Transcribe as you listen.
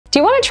Do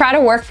you want to try to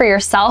work for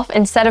yourself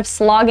instead of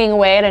slogging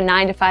away at a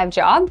 9-to-5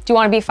 job? Do you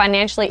want to be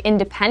financially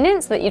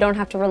independent so that you don't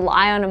have to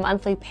rely on a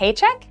monthly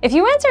paycheck? If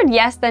you answered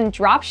yes, then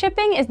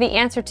dropshipping is the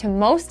answer to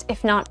most,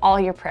 if not all,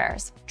 your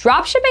prayers.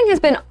 Dropshipping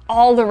has been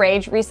all the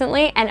rage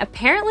recently, and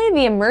apparently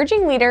the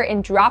emerging leader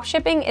in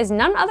dropshipping is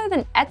none other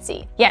than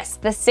Etsy. Yes,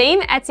 the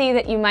same Etsy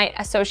that you might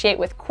associate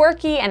with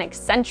quirky and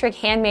eccentric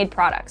handmade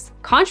products.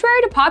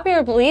 Contrary to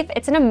popular belief,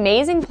 it's an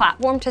amazing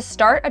platform to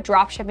start a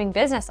dropshipping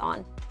business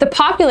on. The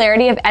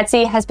popularity of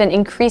Etsy has been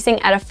increasing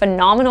at a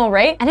phenomenal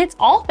rate, and it's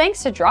all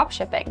thanks to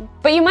dropshipping.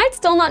 But you might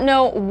still not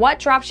know what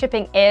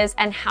dropshipping is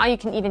and how you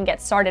can even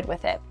get started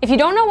with it. If you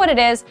don't know what it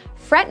is,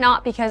 fret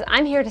not, because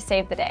I'm here to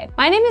save the day.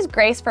 My name is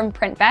Grace from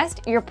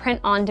PrintBest, your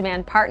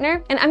print-on-demand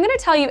partner, and I'm gonna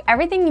tell you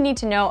everything you need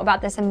to know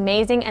about this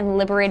amazing and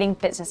liberating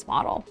business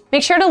model.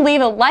 Make sure to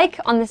leave a like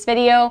on this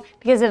video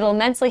because it'll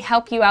immensely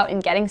help you out in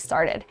getting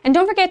started. And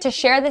don't forget to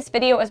share this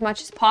video as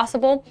much as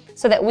possible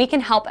so that we can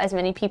help as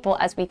many people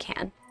as we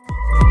can.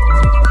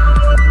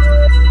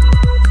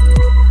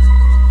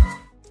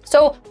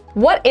 So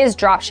what is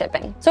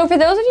dropshipping? So for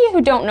those of you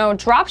who don't know,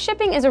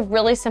 dropshipping is a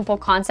really simple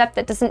concept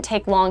that doesn't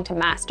take long to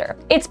master.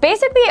 It's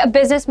basically a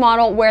business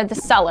model where the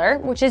seller,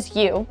 which is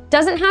you,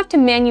 doesn't have to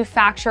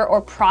manufacture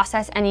or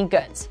process any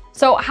goods.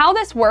 So how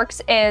this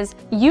works is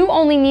you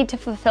only need to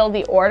fulfill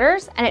the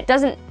orders, and it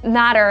doesn't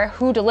matter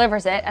who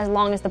delivers it as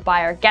long as the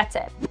buyer gets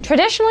it.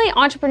 Traditionally,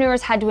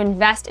 entrepreneurs had to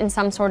invest in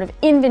some sort of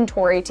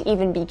inventory to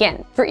even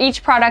begin. For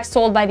each product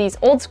sold by these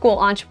old school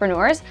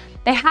entrepreneurs,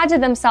 they had to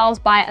themselves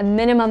buy a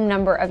minimum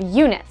number of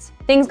units.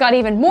 Things got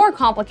even more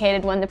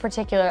complicated when the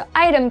particular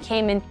item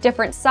came in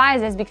different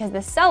sizes because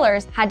the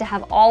sellers had to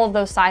have all of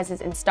those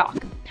sizes in stock.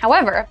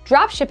 However,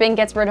 dropshipping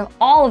gets rid of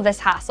all of this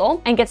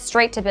hassle and gets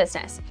straight to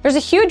business. There's a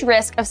huge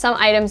risk of some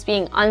items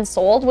being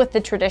unsold with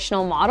the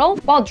traditional model,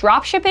 while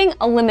dropshipping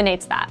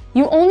eliminates that.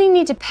 You only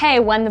need to pay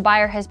when the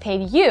buyer has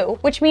paid you,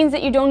 which means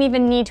that you don't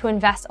even need to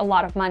invest a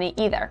lot of money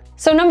either.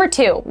 So number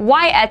 2,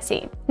 why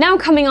Etsy? Now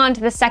coming on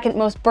to the second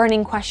most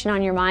burning question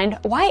on your mind,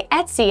 why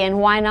Etsy and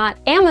why not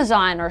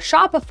Amazon or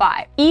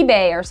Shopify,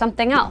 eBay, or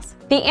something else?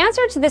 The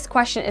answer to this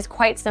question is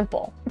quite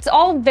simple. It's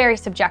all very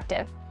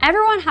subjective.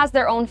 Everyone has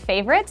their own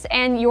favorites,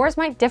 and yours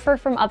might differ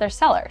from other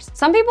sellers.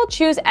 Some people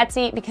choose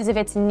Etsy because of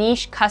its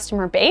niche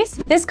customer base.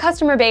 This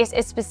customer base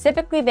is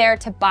specifically there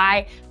to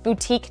buy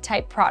boutique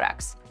type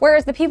products,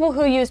 whereas the people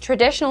who use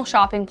traditional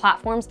shopping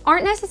platforms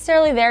aren't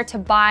necessarily there to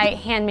buy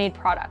handmade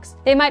products.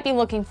 They might be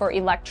looking for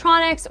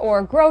electronics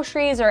or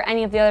groceries or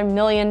any of the other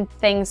million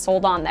things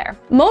sold on there.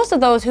 Most of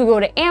those who go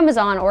to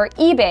Amazon or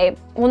eBay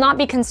will not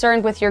be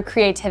concerned with your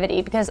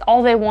creativity because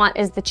all they want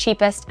is the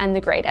cheapest and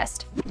the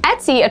greatest.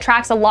 Etsy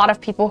attracts a lot of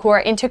people who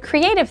are into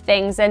creative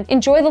things and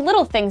enjoy the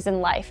little things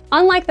in life,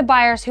 unlike the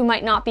buyers who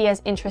might not be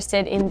as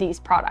interested in these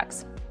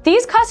products.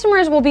 These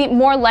customers will be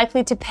more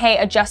likely to pay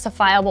a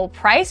justifiable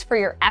price for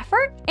your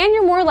effort, and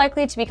you're more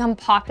likely to become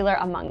popular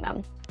among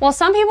them. While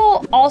some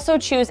people also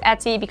choose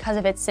Etsy because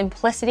of its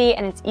simplicity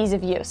and its ease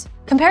of use.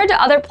 Compared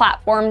to other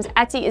platforms,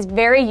 Etsy is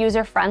very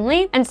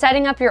user-friendly, and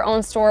setting up your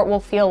own store will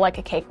feel like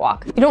a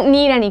cakewalk. You don't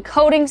need any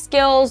coding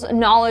skills,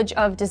 knowledge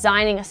of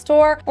designing a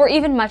store, or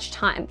even much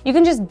time. You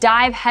can just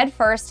dive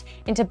headfirst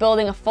into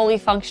building a fully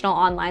functional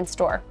online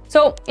store.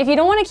 So if you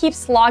don't want to keep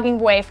slogging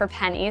away for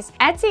pennies,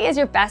 Etsy is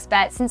your best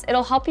bet since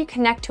it'll help you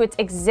connect to its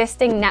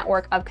existing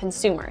network of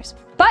consumers.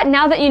 But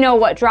now that you know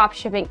what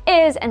dropshipping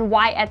is and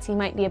why Etsy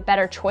might be a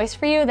better choice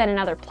for you than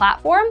another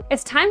platform,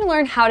 it's time to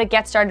learn how to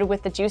get started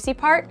with the juicy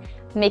part,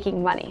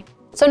 making money.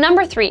 So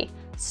number 3,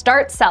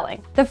 start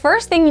selling. The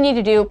first thing you need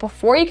to do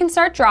before you can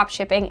start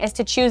dropshipping is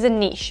to choose a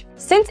niche.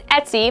 Since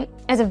Etsy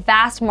is a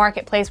vast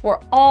marketplace where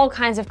all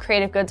kinds of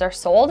creative goods are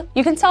sold,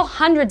 you can sell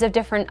hundreds of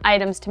different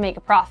items to make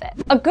a profit.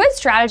 A good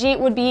strategy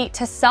would be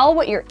to sell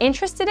what you're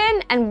interested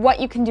in and what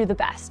you can do the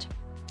best.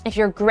 If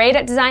you're great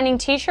at designing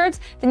t-shirts,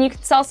 then you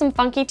can sell some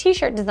funky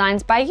t-shirt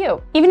designs by you.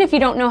 Even if you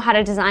don't know how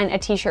to design a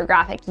t-shirt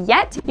graphic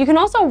yet, you can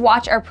also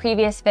watch our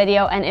previous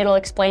video and it'll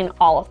explain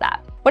all of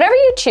that. Whatever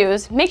you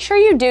choose, make sure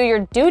you do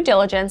your due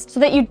diligence so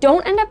that you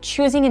don't end up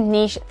choosing a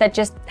niche that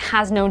just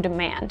has no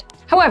demand.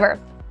 However,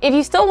 if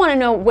you still want to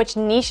know which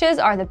niches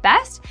are the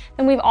best,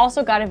 then we've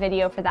also got a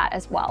video for that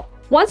as well.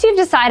 Once you've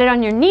decided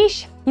on your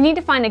niche, you need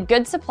to find a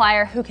good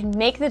supplier who can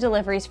make the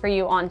deliveries for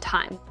you on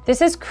time.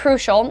 This is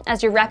crucial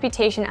as your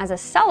reputation as a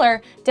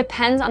seller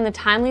depends on the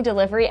timely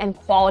delivery and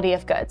quality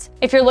of goods.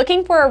 If you're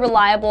looking for a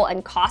reliable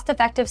and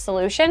cost-effective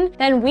solution,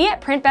 then we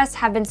at PrintBest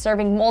have been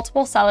serving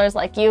multiple sellers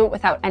like you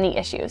without any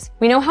issues.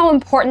 We know how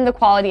important the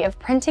quality of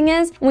printing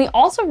is, and we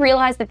also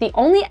realize that the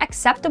only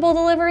acceptable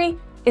delivery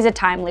is a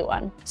timely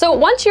one. So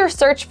once your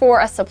search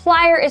for a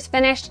supplier is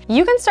finished,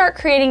 you can start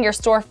creating your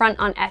storefront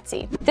on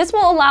Etsy. This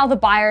will allow the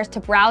buyers to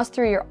browse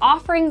through your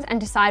offerings and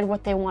decide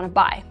what they want to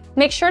buy.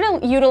 Make sure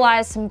to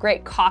utilize some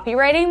great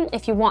copywriting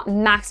if you want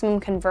maximum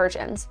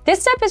conversions.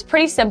 This step is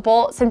pretty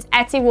simple since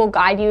Etsy will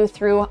guide you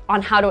through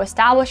on how to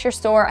establish your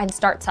store and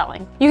start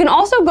selling. You can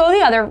also go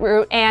the other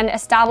route and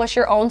establish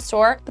your own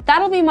store, but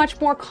that'll be much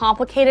more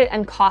complicated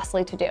and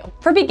costly to do.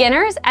 For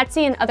beginners,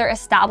 Etsy and other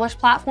established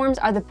platforms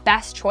are the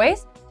best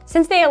choice,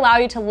 since they allow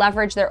you to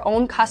leverage their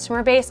own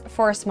customer base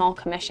for a small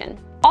commission.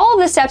 All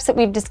of the steps that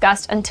we've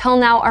discussed until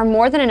now are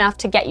more than enough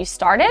to get you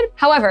started.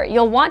 However,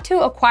 you'll want to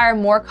acquire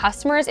more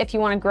customers if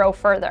you want to grow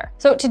further.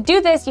 So to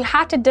do this, you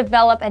have to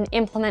develop and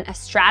implement a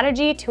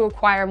strategy to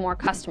acquire more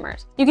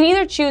customers. You can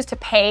either choose to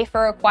pay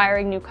for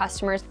acquiring new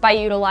customers by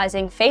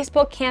utilizing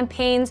Facebook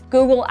campaigns,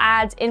 Google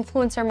ads,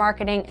 influencer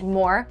marketing, and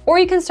more, or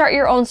you can start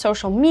your own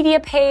social media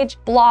page,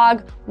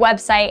 blog,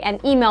 website,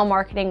 and email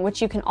marketing,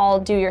 which you can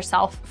all do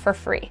yourself for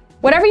free.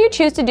 Whatever you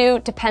choose to do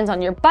depends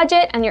on your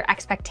budget and your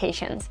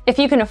expectations. If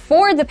you can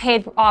afford the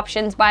paid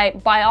options, by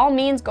all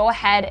means, go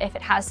ahead if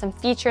it has some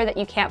feature that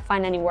you can't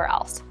find anywhere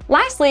else.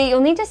 Lastly,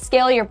 you'll need to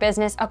scale your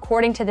business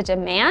according to the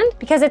demand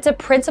because it's a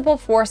principal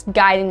force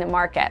guiding the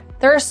market.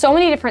 There are so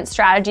many different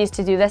strategies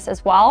to do this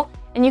as well,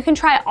 and you can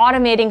try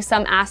automating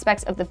some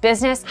aspects of the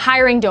business,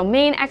 hiring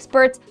domain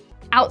experts,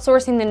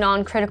 outsourcing the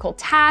non-critical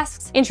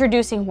tasks,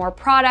 introducing more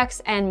products,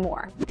 and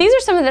more. These are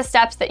some of the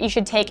steps that you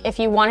should take if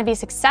you want to be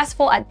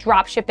successful at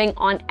dropshipping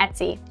on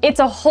Etsy. It's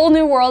a whole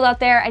new world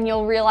out there, and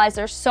you'll realize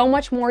there's so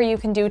much more you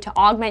can do to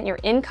augment your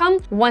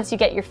income once you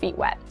get your feet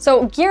wet.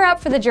 So gear up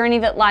for the journey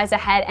that lies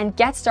ahead and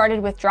get started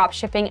with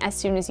dropshipping as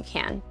soon as you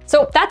can.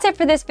 So that's it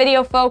for this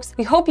video, folks.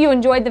 We hope you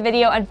enjoyed the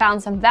video and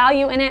found some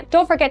value in it.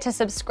 Don't forget to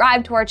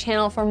subscribe to our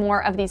channel for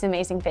more of these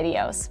amazing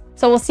videos.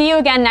 So we'll see you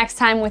again next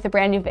time with a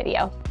brand new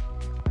video.